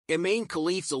Imane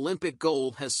Khelif's Olympic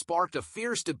gold has sparked a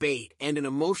fierce debate and an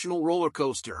emotional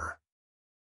rollercoaster.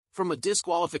 From a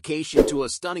disqualification to a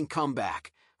stunning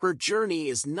comeback, her journey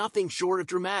is nothing short of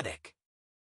dramatic.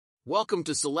 Welcome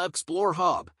to CelebXplore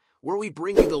Hub, where we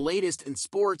bring you the latest in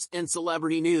sports and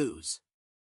celebrity news.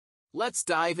 Let's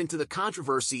dive into the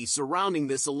controversy surrounding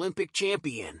this Olympic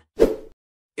champion.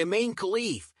 Imane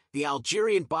Khelif, the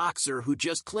Algerian boxer who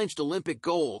just clinched Olympic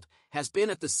gold, has been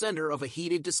at the center of a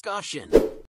heated discussion.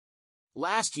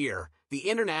 Last year, the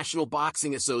International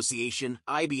Boxing Association,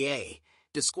 IBA,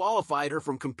 disqualified her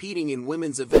from competing in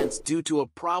women's events due to a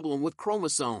problem with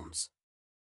chromosomes.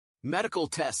 Medical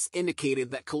tests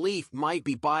indicated that Khelif might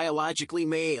be biologically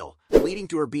male, leading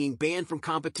to her being banned from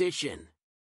competition.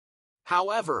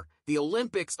 However, the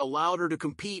Olympics allowed her to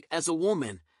compete as a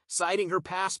woman, citing her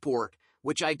passport,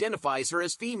 which identifies her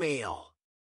as female.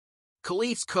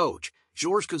 Khelif's coach,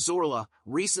 Georges Cazorla,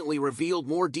 recently revealed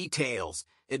more details,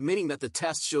 admitting that the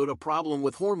test showed a problem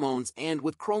with hormones and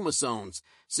with chromosomes,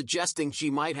 suggesting she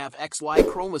might have XY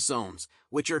chromosomes,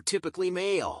 which are typically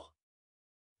male.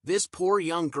 This poor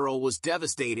young girl was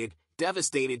devastated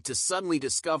to suddenly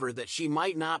discover that she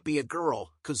might not be a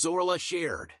girl, Cazorla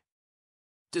shared.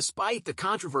 Despite the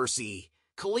controversy,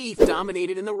 Khelif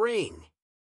dominated in the ring.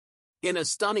 In a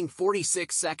stunning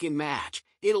 46-second match,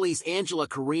 Italy's Angela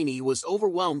Carini was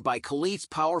overwhelmed by Khelif's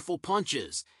powerful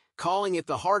punches, calling it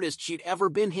the hardest she'd ever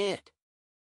been hit.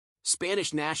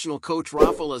 Spanish national coach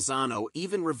Rafa Lozano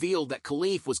even revealed that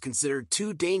Khelif was considered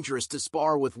too dangerous to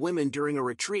spar with women during a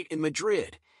retreat in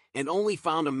Madrid, and only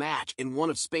found a match in one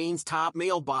of Spain's top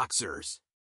male boxers.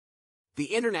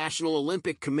 The International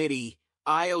Olympic Committee,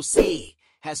 IOC,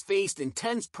 has faced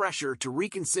intense pressure to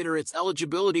reconsider its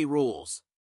eligibility rules.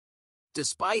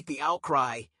 Despite the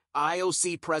outcry,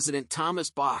 IOC President Thomas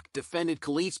Bach defended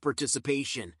Khelif's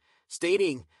participation,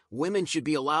 stating, "Women should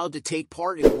be allowed to take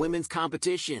part in women's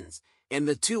competitions, and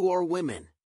the two are women."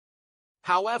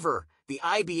 However, the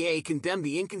IBA condemned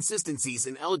the inconsistencies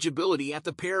in eligibility at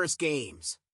the Paris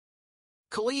Games.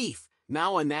 Khelif,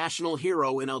 now a national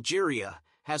hero in Algeria,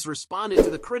 has responded to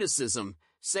the criticism,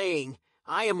 saying,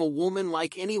 "I am a woman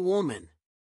like any woman.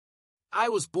 I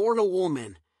was born a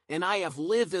woman, and I have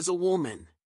lived as a woman."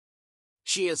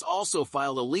 She has also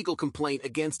filed a legal complaint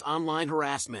against online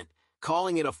harassment,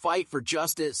 calling it a fight for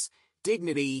justice,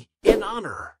 dignity, and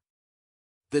honor.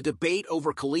 The debate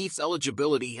over Khelif's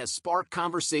eligibility has sparked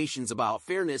conversations about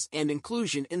fairness and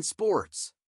inclusion in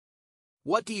sports.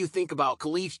 What do you think about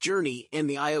Khelif's journey and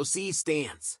the IOC's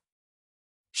stance?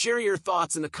 Share your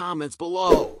thoughts in the comments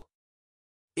below.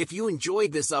 If you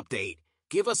enjoyed this update,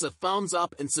 give us a thumbs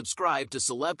up and subscribe to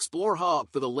CelebXplore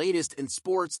Hub for the latest in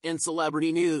sports and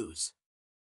celebrity news.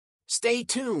 Stay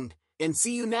tuned, and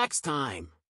see you next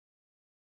time.